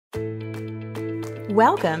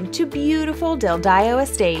Welcome to beautiful Dayo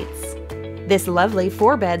Estates. This lovely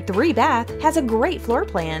 4-bed, 3-bath has a great floor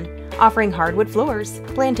plan, offering hardwood floors,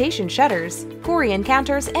 plantation shutters, corian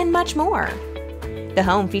counters, and much more. The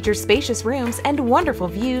home features spacious rooms and wonderful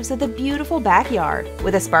views of the beautiful backyard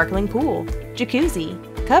with a sparkling pool, jacuzzi,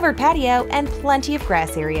 covered patio, and plenty of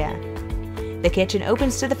grass area. The kitchen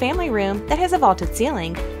opens to the family room that has a vaulted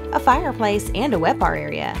ceiling, a fireplace, and a wet bar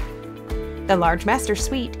area. The large master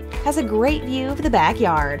suite has a great view of the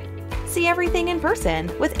backyard. See everything in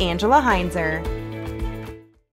person with Angela Heinzer.